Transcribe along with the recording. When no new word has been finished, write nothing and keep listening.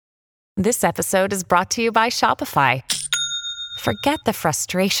This episode is brought to you by Shopify. Forget the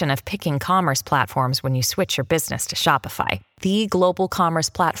frustration of picking commerce platforms when you switch your business to Shopify, the global commerce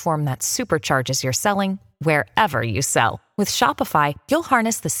platform that supercharges your selling wherever you sell. With Shopify, you'll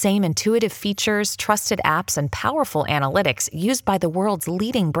harness the same intuitive features, trusted apps, and powerful analytics used by the world's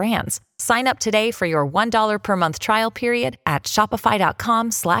leading brands. Sign up today for your $1 per month trial period at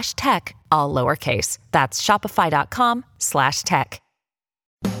shopify.com/tech, all lowercase. That's shopify.com/tech.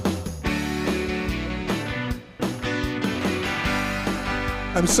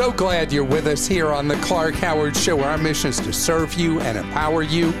 I'm so glad you're with us here on the Clark Howard Show, where our mission is to serve you and empower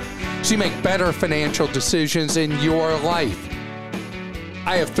you so you make better financial decisions in your life.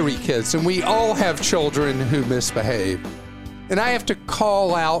 I have 3 kids, and we all have children who misbehave. And I have to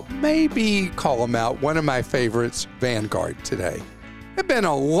call them out, one of my favorites, Vanguard, today. There have been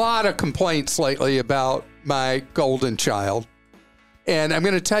a lot of complaints lately about my golden child, and I'm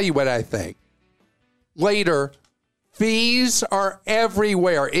going to tell you what I think. Later, fees are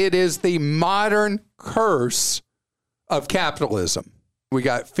everywhere. It is the modern curse of capitalism. We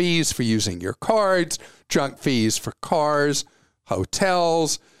got fees for using your cards, junk fees for cars,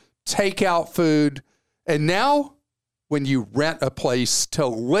 hotels, takeout food. And now, when you rent a place to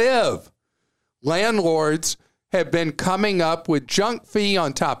live, landlords have been coming up with junk fee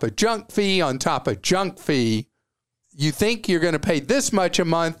on top of junk fee on top of junk fee. You think you're going to pay this much a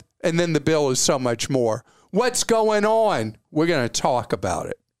month, and then the bill is so much more. What's going on? We're going to talk about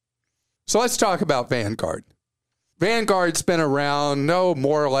it. So let's talk about Vanguard. Vanguard's been around,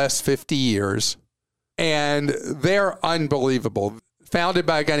 more or less 50 years, and they're unbelievable. Founded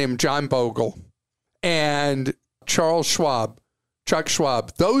by a guy named John Bogle and Chuck Schwab.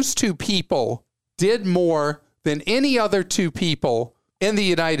 Those 2 people did more than any other 2 people in the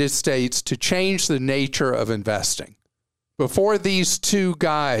United States to change the nature of investing. Before these 2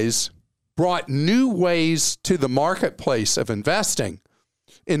 guys brought new ways to the marketplace of investing,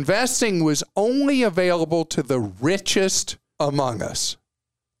 investing was only available to the richest among us.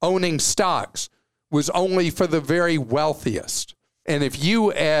 Owning stocks was only for the very wealthiest. And if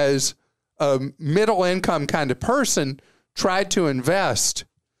you, as a middle-income kind of person, tried to invest,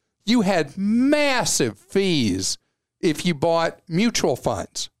 you had massive fees if you bought mutual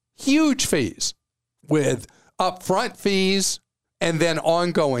funds. Huge fees with upfront fees and then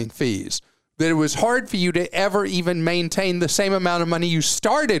ongoing fees. That it was hard for you to ever even maintain the same amount of money you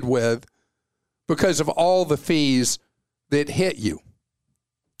started with because of all the fees that hit you.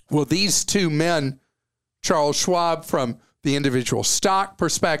 Well, these 2 men, Charles Schwab from the individual stock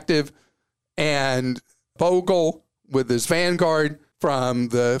perspective and Bogle with his Vanguard from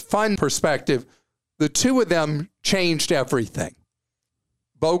the fund perspective, the 2 of them changed everything.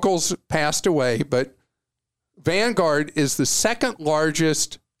 Bogle's passed away, but Vanguard is the second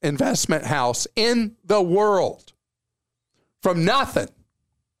largest investment house in the world from nothing.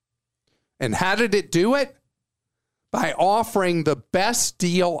 And how did it do it? By offering the best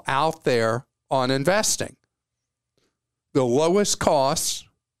deal out there on investing. The lowest costs.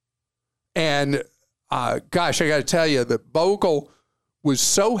 And I got to tell you that Bogle was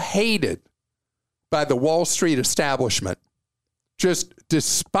so hated by the Wall Street establishment, just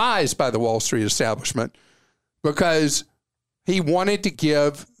despised by the Wall Street establishment, because he wanted to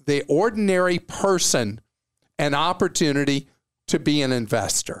give the ordinary person an opportunity to be an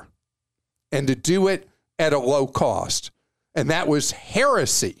investor and to do it at a low cost. And that was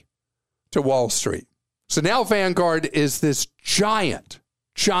heresy to Wall Street. So now Vanguard is this giant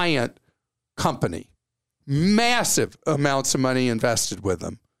company, massive amounts of money invested with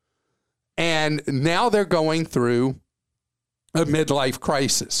them. And now they're going through a midlife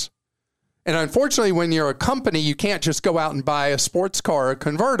crisis. And unfortunately, when you're a company, you can't just go out and buy a sports car or a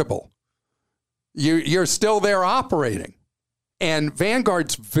convertible. You're still there operating. And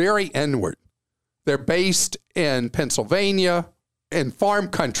Vanguard's very inward. They're based in Pennsylvania, in farm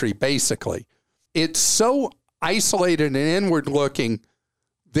country, basically. It's so isolated and inward looking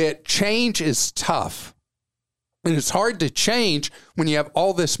that change is tough. And it's hard to change when you have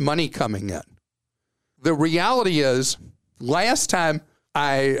all this money coming in. The reality is, last time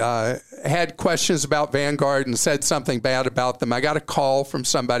I had questions about Vanguard and said something bad about them, I got a call from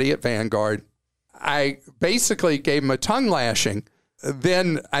somebody at Vanguard. I basically gave them a tongue lashing.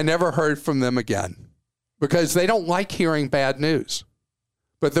 Then I never heard from them again because they don't like hearing bad news.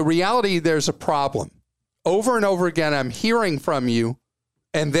 But the reality, there's a problem. Over and over again, I'm hearing from you,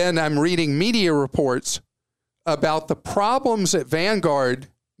 and then I'm reading media reports about the problems at Vanguard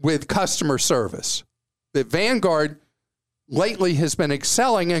with customer service. That Vanguard lately has been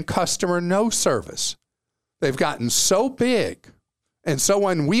excelling in customer no service. They've gotten so big and so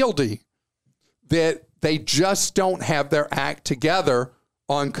unwieldy that they just don't have their act together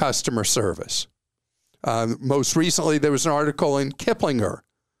on customer service. Most recently, there was an article in Kiplinger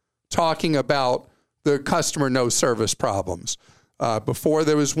talking about the customer no service problems. Before,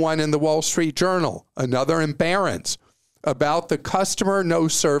 there was one in the Wall Street Journal, another in Barron's, about the customer no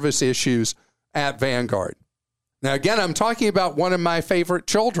service issues at Vanguard. Now, again, I'm talking about one of my favorite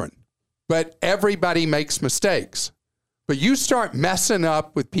children, but everybody makes mistakes. But you start messing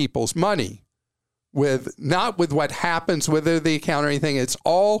up with people's money, not with what happens with the account or anything. It's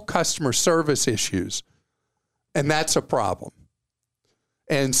all customer service issues, and that's a problem.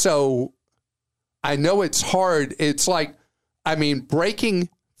 And so I know it's hard. It's like, breaking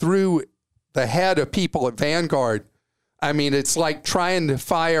through the head of people at Vanguard. It's like trying to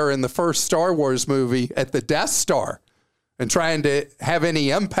fire in the first Star Wars movie at the Death Star and trying to have any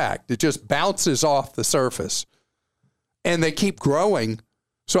impact. It just bounces off the surface. And they keep growing.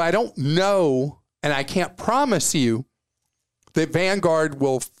 So I don't know, and I can't promise you that Vanguard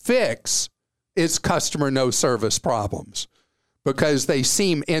will fix its customer no service problems because they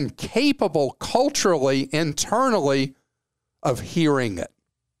seem incapable culturally, internally, of hearing it.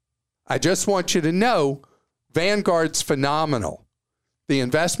 I just want you to know Vanguard's phenomenal. The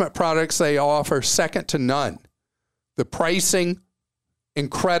investment products they offer, second to none. The pricing,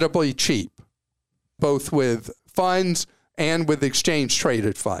 incredibly cheap, both with funds and with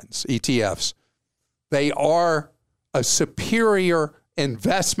exchange-traded funds, ETFs. They are a superior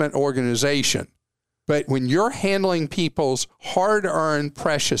investment organization. But when you're handling people's hard-earned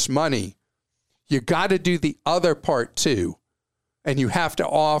precious money, you got to do the other part too. And you have to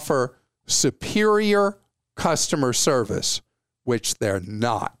offer superior customer service, which they're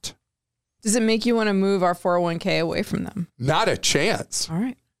not. Does it make you want to move our 401k away from them? Not a chance. All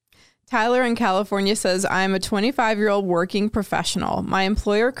right. Tyler in California says, I'm a 25-year-old working professional. My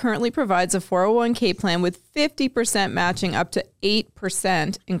employer currently provides a 401k plan with 50% matching up to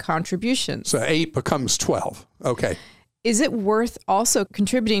 8% in contributions. So 8 becomes 12. Okay. Is it worth also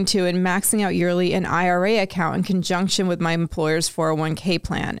contributing to and maxing out yearly an IRA account in conjunction with my employer's 401k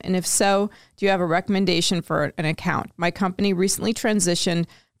plan? And if so, do you have a recommendation for an account? My company recently transitioned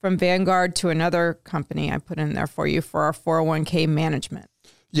from Vanguard to another company. I put in there for you for our 401k management.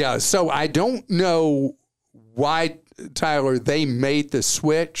 Yeah, so I don't know why, Tyler, they made the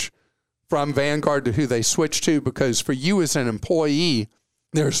switch from Vanguard to who they switched to, because for you as an employee,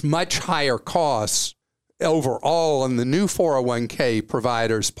 there's much higher costs overall in the new 401k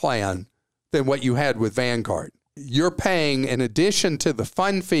provider's plan than what you had with Vanguard. You're paying, in addition to the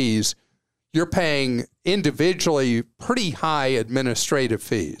fund fees, you're paying individually pretty high administrative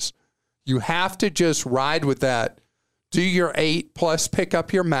fees. You have to just ride with that, do your 8 plus pick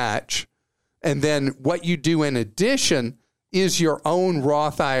up your match, and then what you do in addition is your own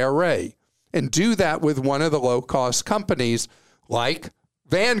Roth IRA. And do that with one of the low-cost companies like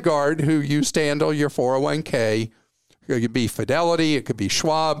Vanguard, who used to handle your 401k. It could be Fidelity, it could be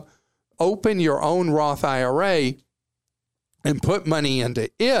Schwab. Open your own Roth IRA and put money into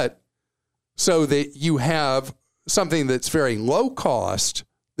it so that you have something that's very low cost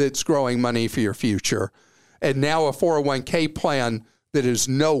that's growing money for your future. And now a 401k plan that is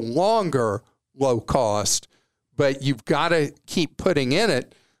no longer low cost, but you've got to keep putting in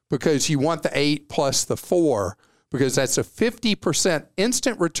it because you want the 8 plus the 4, because that's a 50%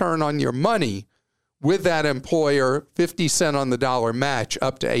 instant return on your money with that employer, 50 cent on the dollar match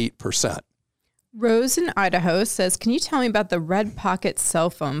up to 8%. Rose in Idaho says, can you tell me about the Red Pocket cell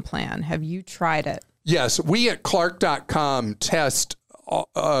phone plan? Have you tried it? Yes, we at Clark.com test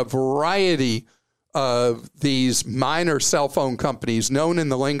a variety of these minor cell phone companies known in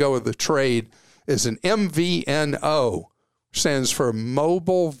the lingo of the trade as an MVNO, which stands for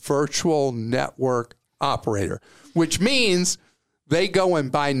Mobile Virtual Network Operator, which means they go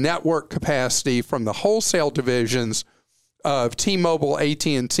and buy network capacity from the wholesale divisions of T-Mobile,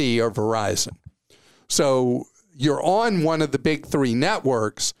 AT&T, or Verizon. So you're on one of the big 3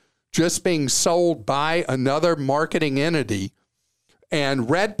 networks just being sold by another marketing entity. And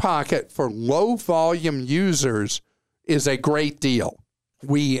Red Pocket for low volume users is a great deal.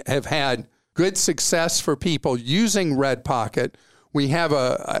 We have had good success for people using Red Pocket. We have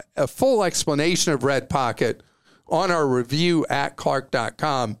a full explanation of Red Pocket on our review at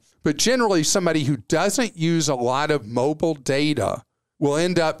Clark.com. But generally, somebody who doesn't use a lot of mobile data will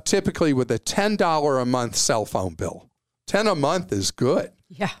end up typically with a $10 a month cell phone bill. 10 a month is good.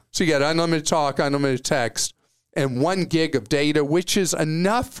 Yeah. So you get unlimited talk, unlimited text, and 1 gig of data, which is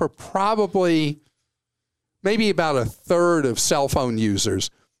enough for probably maybe about a third of cell phone users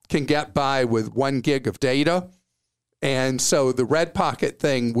can get by with 1 gig of data. And so the Red Pocket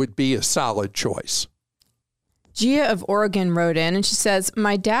thing would be a solid choice. Gia of Oregon wrote in and she says,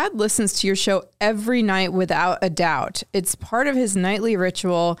 my dad listens to your show every night without a doubt. It's part of his nightly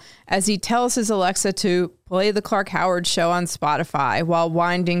ritual as he tells his Alexa to play the Clark Howard show on Spotify while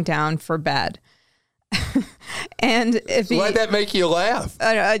winding down for bed. And if why'd that make you laugh?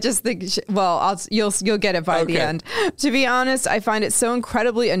 I just think, you'll get it by the end. To be honest, I find it so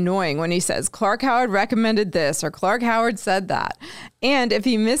incredibly annoying when he says Clark Howard recommended this or Clark Howard said that. And if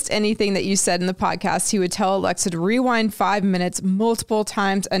he missed anything that you said in the podcast, he would tell Alexa to rewind 5 minutes multiple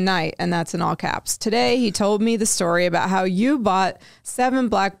times a night. And that's in all caps. Today, he told me the story about how you bought 7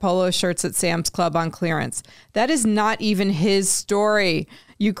 black polo shirts at Sam's Club on clearance. That is not even his story.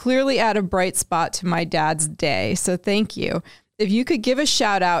 You clearly add a bright spot to my dad's day, so thank you. If you could give a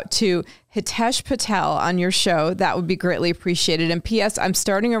shout out to Hitesh Patel on your show, that would be greatly appreciated. And P.S., I'm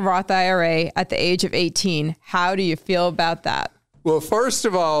starting a Roth IRA at the age of 18. How do you feel about that? Well, first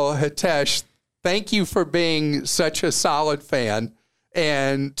of all, Hitesh, thank you for being such a solid fan.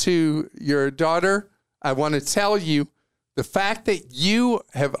 And to your daughter, I want to tell you, the fact that you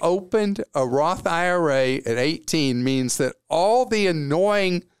have opened a Roth IRA at 18 means that all the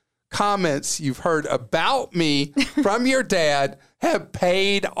annoying comments you've heard about me from your dad have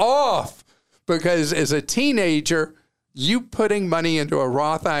paid off. Because as a teenager, you putting money into a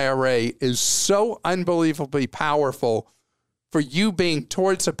Roth IRA is so unbelievably powerful for you being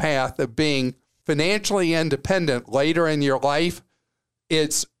towards a path of being financially independent later in your life.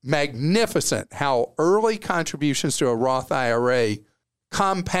 It's magnificent how early contributions to a Roth IRA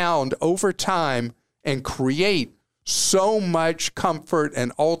compound over time and create so much comfort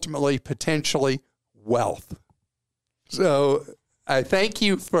and ultimately potentially wealth. So I thank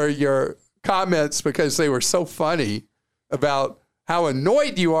you for your comments because they were so funny about how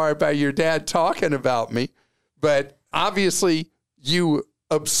annoyed you are about your dad talking about me. But obviously you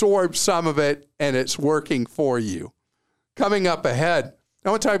absorbed some of it and it's working for you. Coming up ahead, I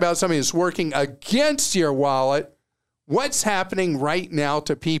want to talk about something that's working against your wallet. What's happening right now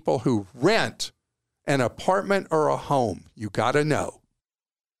to people who rent an apartment or a home? You got to know.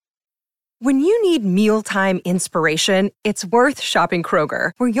 When you need mealtime inspiration, it's worth shopping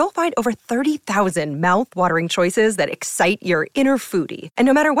Kroger, where you'll find over 30,000 mouth-watering choices that excite your inner foodie. And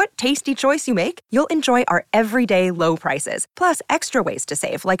no matter what tasty choice you make, you'll enjoy our everyday low prices, plus extra ways to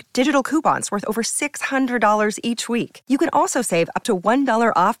save, like digital coupons worth over $600 each week. You can also save up to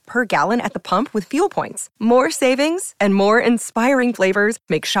 $1 off per gallon at the pump with fuel points. More savings and more inspiring flavors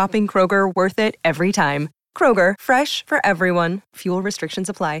make shopping Kroger worth it every time. Kroger, fresh for everyone. Fuel restrictions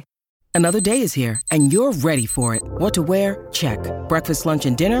apply. Another day is here, and you're ready for it. What to wear? Check. Breakfast, lunch,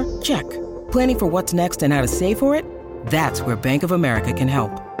 and dinner? Check. Planning for what's next and how to save for it? That's where Bank of America can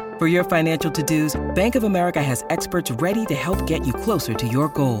help. For your financial to-dos, Bank of America has experts ready to help get you closer to your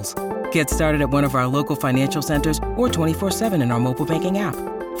goals. Get started at one of our local financial centers or 24/7 in our mobile banking app.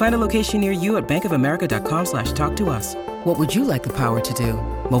 Find a location near you at bankofamerica.com/talktous. What would you like the power to do?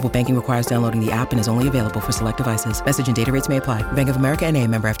 Mobile banking requires downloading the app and is only available for select devices. Message and data rates may apply. Bank of America N.A.,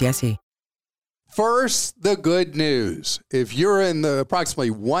 member FDIC. First, the good news. If you're in the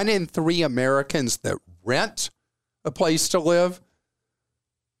approximately 1 in 3 Americans that rent a place to live,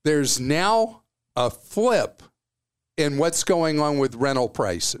 there's now a flip in what's going on with rental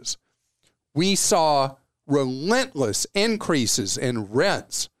prices. We saw relentless increases in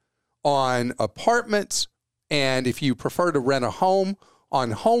rents on apartments, and if you prefer to rent a home,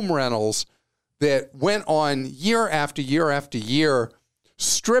 on home rentals that went on year after year after year,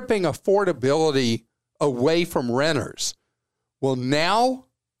 stripping affordability away from renters. Well, now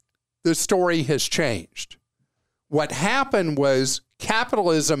the story has changed. What happened was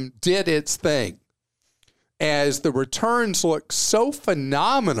capitalism did its thing. As the returns look so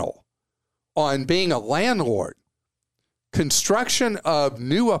phenomenal on being a landlord, construction of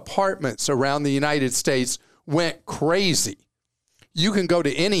new apartments around the United States went crazy. You can go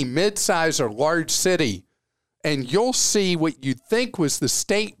to any mid-size or large city and you'll see what you think was the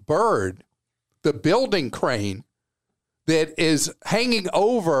state bird, the building crane, that is hanging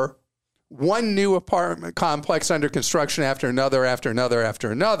over one new apartment complex under construction after another, after another,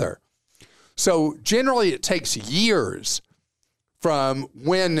 after another. So generally it takes years from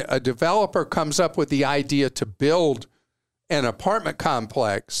when a developer comes up with the idea to build an apartment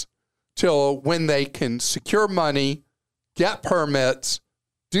complex till when they can secure money, get permits,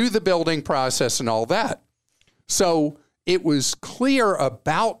 do the building process and all that. So it was clear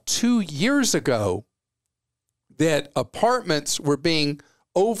about 2 years ago that apartments were being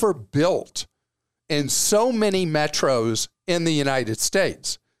overbuilt in so many metros in the United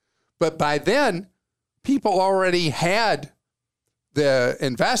States. But by then, people already had the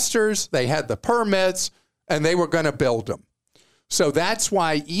investors, they had the permits, and they were going to build them. So that's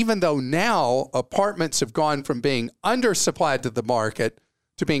why, even though now apartments have gone from being undersupplied to the market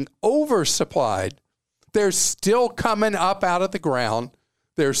to being oversupplied, they're still coming up out of the ground.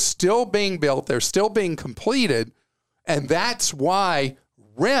 They're still being built. They're still being completed. And that's why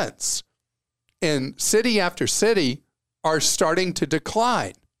rents in city after city are starting to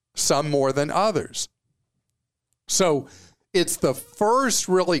decline, some more than others. So it's the first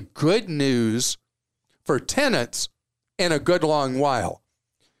really good news for tenants in a good long while.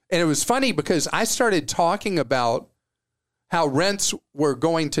 And it was funny because I started talking about how rents were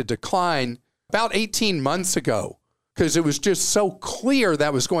going to decline about 18 months ago, because it was just so clear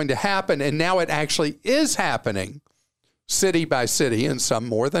that was going to happen. And now it actually is happening city by city, and some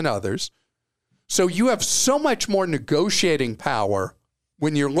more than others. So you have so much more negotiating power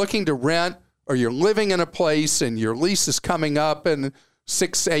when you're looking to rent, or you're living in a place and your lease is coming up in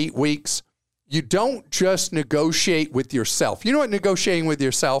 6 to 8 weeks. You don't just negotiate with yourself. You know what negotiating with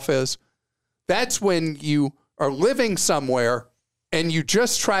yourself is? That's when you are living somewhere and you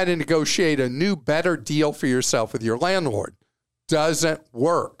just try to negotiate a new, better deal for yourself with your landlord. Doesn't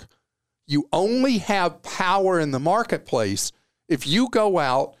work. You only have power in the marketplace if you go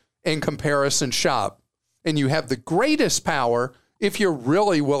out and comparison shop. And you have the greatest power if you're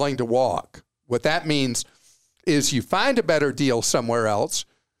really willing to walk. What that means is you find a better deal somewhere else.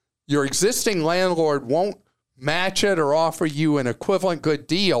 Your existing landlord won't match it or offer you an equivalent good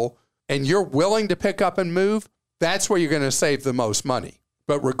deal, and you're willing to pick up and move. That's where you're going to save the most money.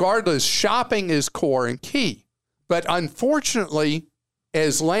 But regardless, shopping is core and key. But unfortunately,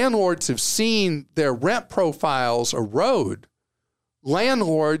 as landlords have seen their rent profiles erode,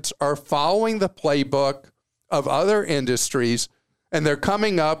 landlords are following the playbook of other industries, and they're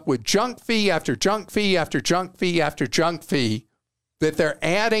coming up with junk fee after junk fee after junk fee after junk fee that they're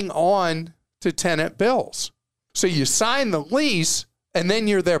adding on to tenant bills. So you sign the lease, and then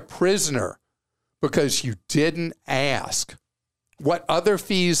you're their prisoner because you didn't ask. What other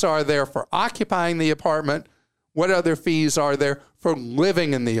fees are there for occupying the apartment? What other fees are there for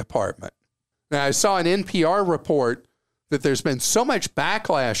living in the apartment? Now, I saw an NPR report that there's been so much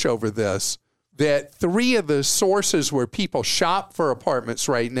backlash over this that 3 of the sources where people shop for apartments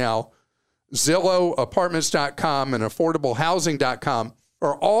right now, Zillow, apartments.com, and affordablehousing.com,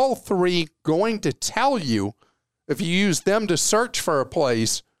 are all 3 going to tell you, if you use them to search for a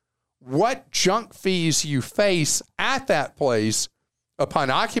place, what junk fees you face at that place upon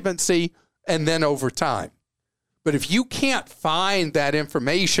occupancy and then over time. But if you can't find that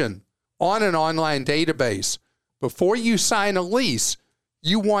information on an online database before you sign a lease,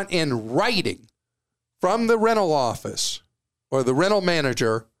 you want in writing from the rental office or the rental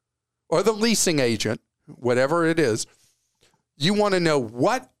manager or the leasing agent, whatever it is, you want to know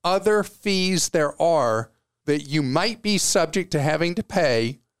what other fees there are that you might be subject to having to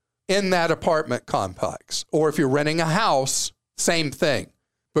pay in that apartment complex. Or if you're renting a house, same thing.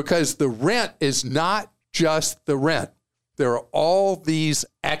 Because the rent is not just the rent. There are all these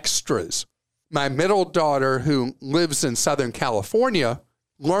extras. My middle daughter, who lives in Southern California,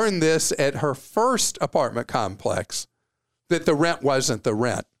 learned this at her first apartment complex, that the rent wasn't the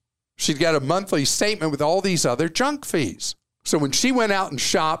rent. She'd got a monthly statement with all these other junk fees. So when she went out and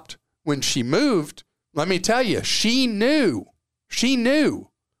shopped, when she moved, let me tell you, she knew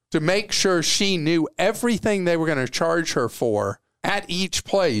to make sure she knew everything they were going to charge her for at each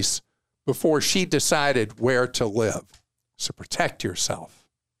place before she decided where to live. So protect yourself.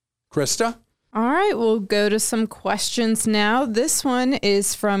 Krista? All right, we'll go to some questions now. This one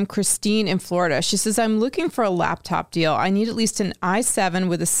is from Christine in Florida. She says, I'm looking for a laptop deal. I need at least an i7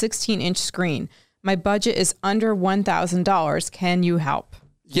 with a 16-inch screen. My budget is under $1,000. Can you help?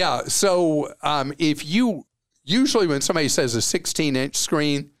 Yeah, so if you, usually when somebody says a 16-inch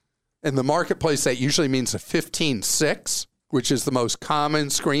screen, in the marketplace, that usually means a 15.6, which is the most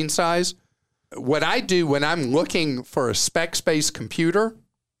common screen size. What I do when I'm looking for a specs-based computer,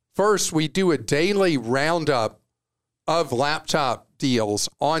 first, we do a daily roundup of laptop deals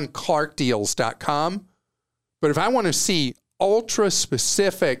on clarkdeals.com. But if I want to see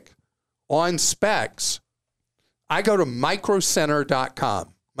ultra-specific on specs, I go to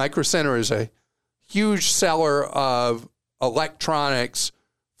microcenter.com. Microcenter is a huge seller of electronics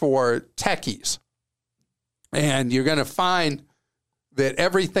for techies. And you're going to find that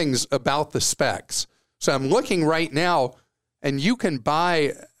everything's about the specs. So I'm looking right now, and you can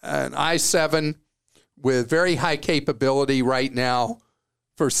buy an i7 with very high capability right now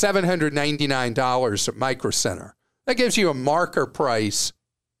for $799 at Micro Center. That gives you a marker price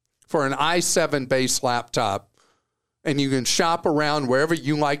for an i7 based laptop, and you can shop around wherever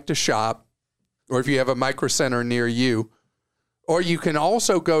you like to shop, or if you have a Micro Center near you, or you can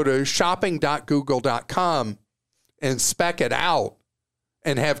also go to shopping.google.com and spec it out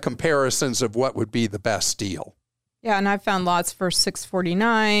and have comparisons of what would be the best deal. Yeah, and I've found lots for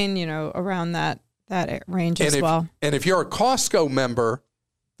 $649, around that range as well. And if you're a Costco member,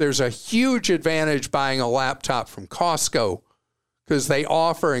 there's a huge advantage buying a laptop from Costco because they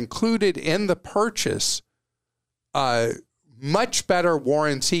offer included in the purchase much better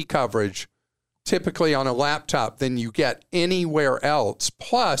warranty coverage typically on a laptop than you get anywhere else.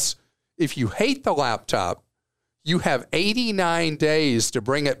 Plus, if you hate the laptop, you have 89 days to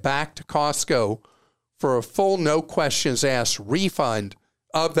bring it back to Costco for a full, no questions asked refund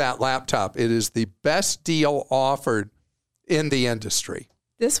of that laptop. It is the best deal offered in the industry.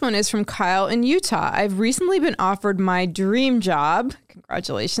 This one is from Kyle in Utah. I've recently been offered my dream job.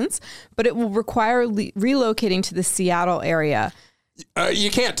 Congratulations. But it will require relocating to the Seattle area.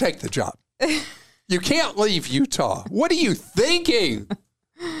 You can't take the job. You can't leave Utah. What are you thinking?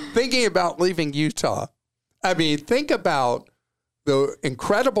 Thinking about leaving Utah. I mean, think about the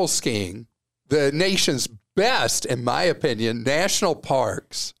incredible skiing, the nation's best, in my opinion, national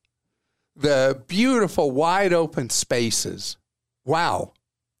parks, the beautiful wide open spaces. Wow.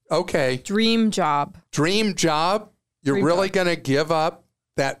 Okay. Dream job. Dream job? You're really going to give up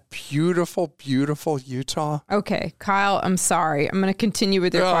that beautiful, beautiful Utah? Okay. Kyle, I'm sorry. I'm going to continue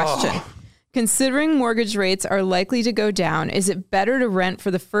with your question. Considering mortgage rates are likely to go down, is it better to rent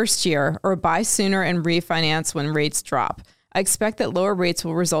for the first year or buy sooner and refinance when rates drop? I expect that lower rates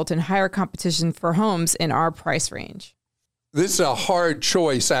will result in higher competition for homes in our price range. This is a hard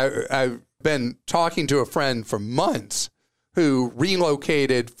choice. I've been talking to a friend for months who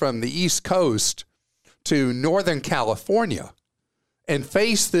relocated from the East Coast to Northern California and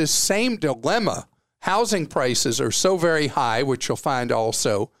faced this same dilemma. Housing prices are so very high, which you'll find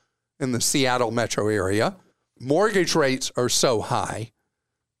also in the Seattle metro area. Mortgage rates are so high.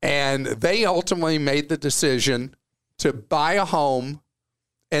 And they ultimately made the decision to buy a home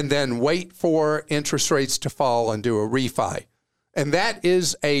and then wait for interest rates to fall and do a refi. And that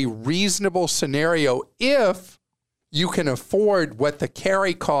is a reasonable scenario if you can afford what the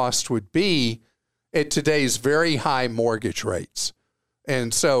carry cost would be at today's very high mortgage rates.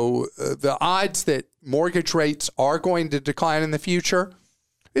 And so the odds that mortgage rates are going to decline in the future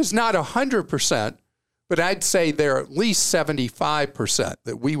is not 100%, but I'd say they're at least 75%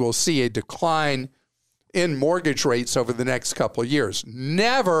 that we will see a decline in mortgage rates over the next couple of years.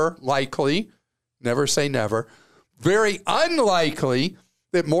 Never likely, never say never, very unlikely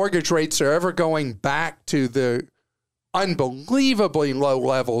that mortgage rates are ever going back to the unbelievably low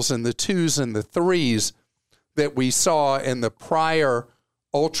levels in the 2s and the 3s that we saw in the prior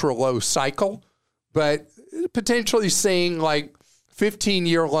ultra low cycle, but potentially seeing like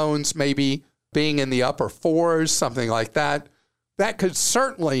 15-year loans maybe being in the upper 4s, something like that. That could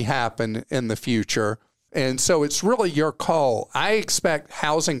certainly happen in the future. And so it's really your call. I expect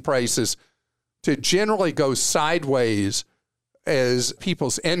housing prices to generally go sideways as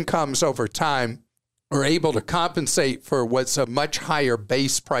people's incomes over time are able to compensate for what's a much higher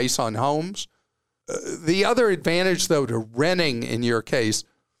base price on homes. The other advantage, though, to renting in your case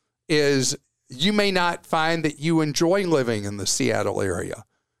is you may not find that you enjoy living in the Seattle area.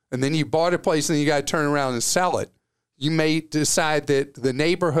 And then you bought a place and you got to turn around and sell it. You may decide that the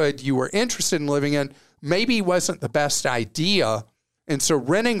neighborhood you were interested in living in maybe wasn't the best idea. And so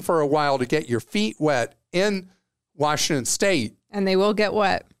renting for a while to get your feet wet in Washington State. And they will get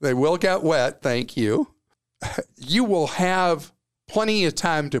wet. They will get wet, thank you. You will have plenty of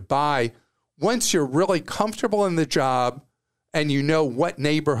time to buy once you're really comfortable in the job and you know what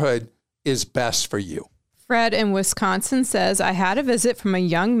neighborhood is best for you. Fred in Wisconsin says, I had a visit from a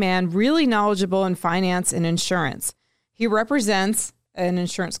young man really knowledgeable in finance and insurance. He represents an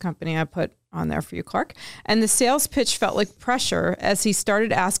insurance company I put on there for you, Clark. And the sales pitch felt like pressure as he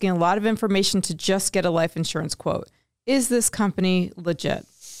started asking a lot of information to just get a life insurance quote. Is this company legit?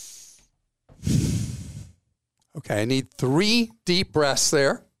 Okay, I need 3 deep breaths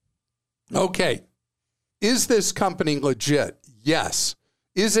there. Okay. Is this company legit? Yes.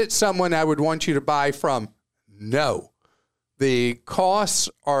 Is it someone I would want you to buy from? No. The costs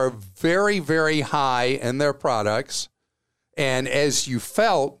are very, very high in their products. And as you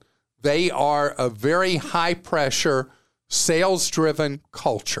felt, they are a very high pressure, sales-driven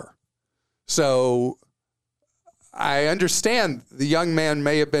culture. So I understand the young man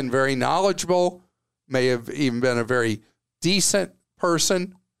may have been very knowledgeable, may have even been a very decent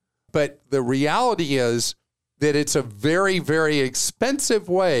person, but the reality is that it's a very, very expensive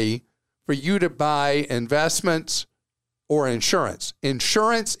way for you to buy investments or insurance.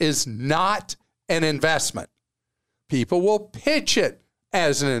 Insurance is not an investment. People will pitch it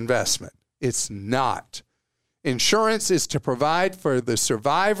as an investment. It's not. Insurance is to provide for the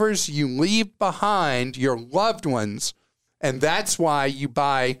survivors you leave behind, your loved ones, and that's why you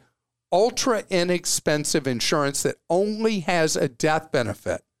buy ultra inexpensive insurance that only has a death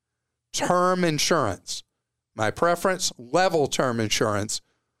benefit. Term insurance. My preference, level term insurance.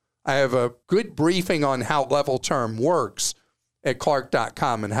 I have a good briefing on how level term works at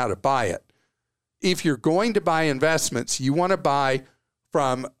Clark.com and how to buy it. If you're going to buy investments, you want to buy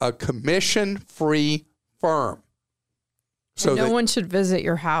from a commission-free firm. So no one should visit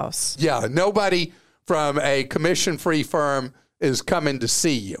your house. Yeah, nobody from a commission-free firm is coming to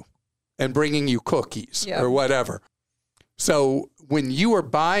see you and bringing you cookies or whatever. So when you are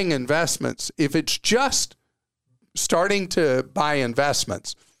buying investments, if it's just starting to buy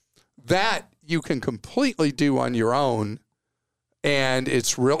investments, that you can completely do on your own, and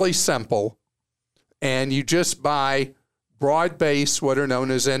it's really simple, and you just buy broad-based, what are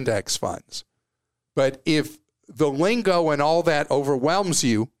known as index funds. But if the lingo and all that overwhelms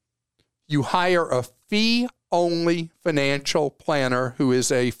you, you hire a fee-only financial planner who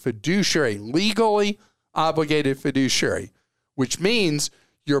is a fiduciary, legally obligated fiduciary, which means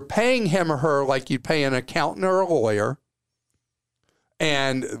you're paying him or her like you'd pay an accountant or a lawyer,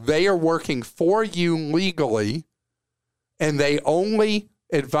 and they are working for you legally, and they only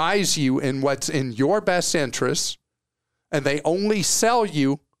advise you in what's in your best interests, and they only sell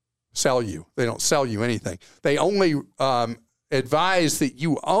you. They don't sell you anything. They only advise that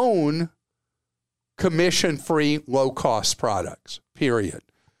you own commission-free, low-cost products, period.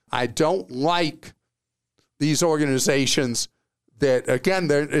 I don't like these organizations that, again,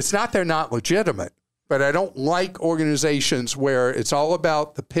 it's not they're not legitimate, but I don't like organizations where it's all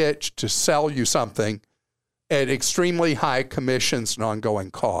about the pitch to sell you something at extremely high commissions and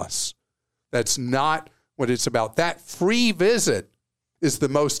ongoing costs. That's not what it's about. That free visit is the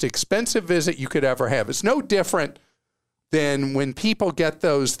most expensive visit you could ever have. It's no different than when people get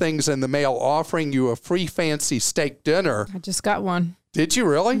those things in the mail offering you a free fancy steak dinner. I just got one. Did you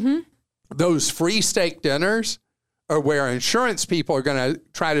really? Mm-hmm. Those free steak dinners are where insurance people are going to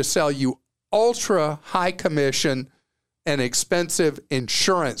try to sell you ultra high commission and expensive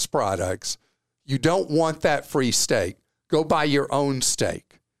insurance products. You don't want that free steak. Go buy your own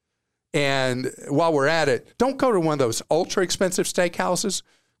steak. And while we're at it, don't go to one of those ultra expensive steakhouses.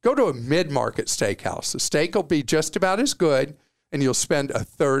 Go to a mid-market steakhouse. The steak will be just about as good, and you'll spend a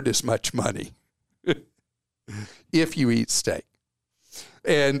third as much money if you eat steak.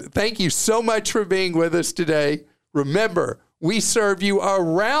 And thank you so much for being with us today. Remember, we serve you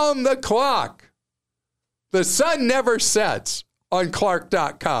around the clock. The sun never sets on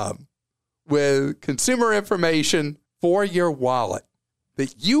Clark.com with consumer information for your wallet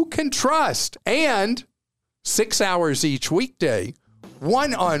that you can trust, and 6 hours each weekday,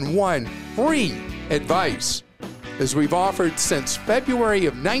 one-on-one free advice, as we've offered since February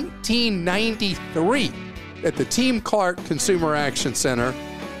of 1993 at the Team Clark Consumer Action Center,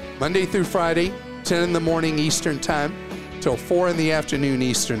 Monday through Friday, 10 in the morning Eastern Time till 4 in the afternoon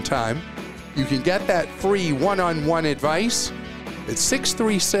Eastern Time. You can get that free one-on-one advice at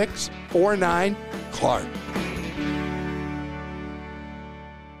 636-49-CLARK.